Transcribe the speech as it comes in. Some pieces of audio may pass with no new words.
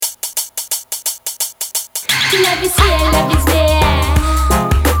Love is here, love is there.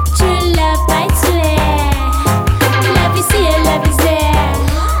 True love, I swear. Love is here, love is there.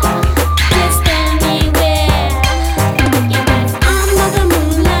 Just tell me where. Yes, under the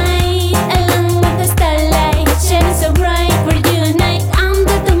moonlight, along with the starlight, shining so bright for you and I.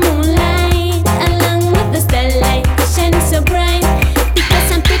 Under the moonlight, along with the starlight, shining so bright.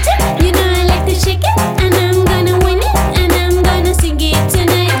 Because I'm pretty, you know I like to shake it, and I'm gonna win it, and I'm gonna sing it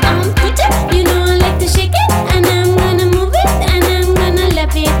tonight. I'm pretty, you know I like to shake it, and I'm gonna move it, and I'm gonna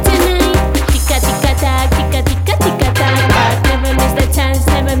love it tonight. Tika tika tak, tika tika tika tak, tak. Never miss the chance,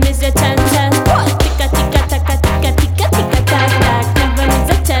 never miss the chance, chance. Tika tika taka, tika tika tika tak, tak. Never miss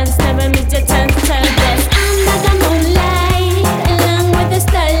the chance, never miss the chance, chance. Yes, under the moonlight, along with the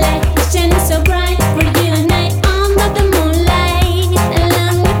starlight, shining so bright for you and I. Under the moonlight,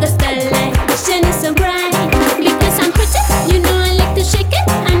 along with the starlight, shining so bright. Because I'm pretty, you know I like to shake it,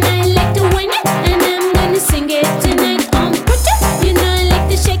 and I like to win it, and I'm gonna sing it tonight. I'm pretty, you know I like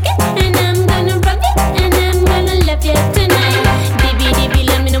to shake it, and I'm gonna rock it, and I'm gonna love you tonight. Divi divi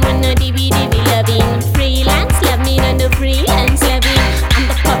love me no wanna divi divi loving. Freelance love me don't do freelance loving. I'm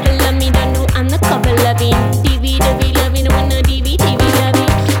the couple love me don't do I'm the couple loving. Divi divi love me no wanna divi divi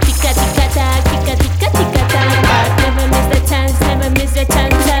loving. Tika tika tak, tika tika tika tak, tak. Never miss the chance, never miss the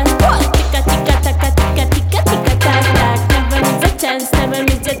chance, chance. Tika tika taka, tika tika tika tak, tak. Never miss the chance, never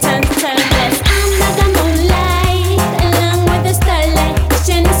miss the chance, chance. Yes, under the moonlight, along with the starlight,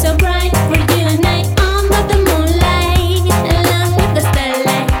 shining so bright for you and I. Under the moonlight, along with the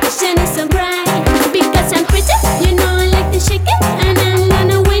starlight, shining so bright. Because I'm pretty, you know I like to shake it, and I'm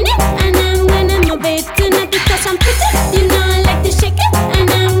gonna win it, and I'm gonna move it tonight. Because I'm pretty, you know I like to shake it, and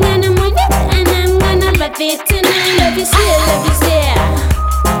I'm gonna move it, and I'm gonna love it tonight. Love is here, love is there.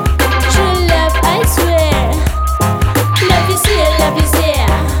 True love, I swear. Love is here, love is there.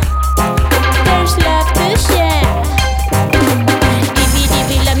 There's love to share. Divi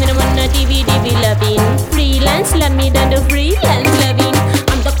divi love me no wanna divi divi loving. Freelance love me don't do freelance loving.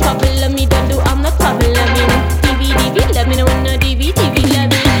 I'm the couple love me don't do I'm the couple loving. Divi divi love me no wanna divi divi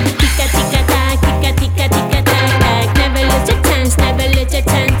loving. Tika tika tak, tika tika tika tak, tak. Never lose your chance, never lose your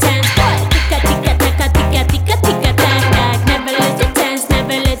chance, chance. Tika tika taka, tika tika tika tak, tak. Never lose your chance,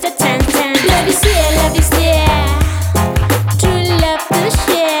 never lose your chance, chance. Love is here,